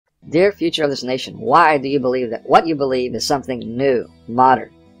Dear future of this nation, why do you believe that what you believe is something new,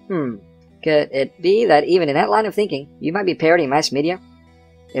 modern? Could it be that even in that line of thinking, you might be parodying mass media?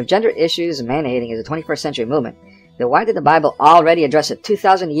 If gender issues and man-hating is a 21st century movement, then why did the Bible already address it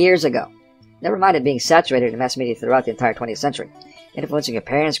 2,000 years ago? Never mind it being saturated in mass media throughout the entire 20th century, influencing your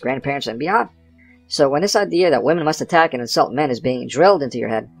parents, grandparents, and beyond. So when this idea that women must attack and insult men is being drilled into your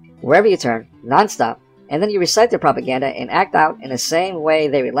head, wherever you turn, non-stop, and then you recite their propaganda and act out in the same way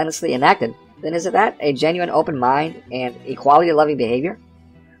they relentlessly enacted, then is that a genuine open mind and equality-loving behavior?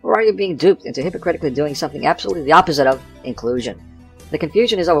 Or are you being duped into hypocritically doing something absolutely the opposite of inclusion? The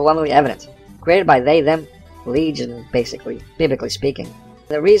confusion is overwhelmingly evident, created by they, them, legion, basically, biblically speaking.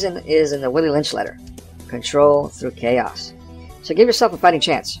 The reason is in the Willie Lynch letter, control through chaos. So give yourself a fighting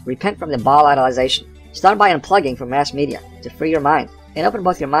chance. Repent from the ball idolization. Start by unplugging from mass media to free your mind, and open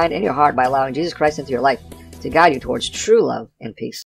both your mind and your heart by allowing Jesus Christ into your life to guide you towards true love and peace.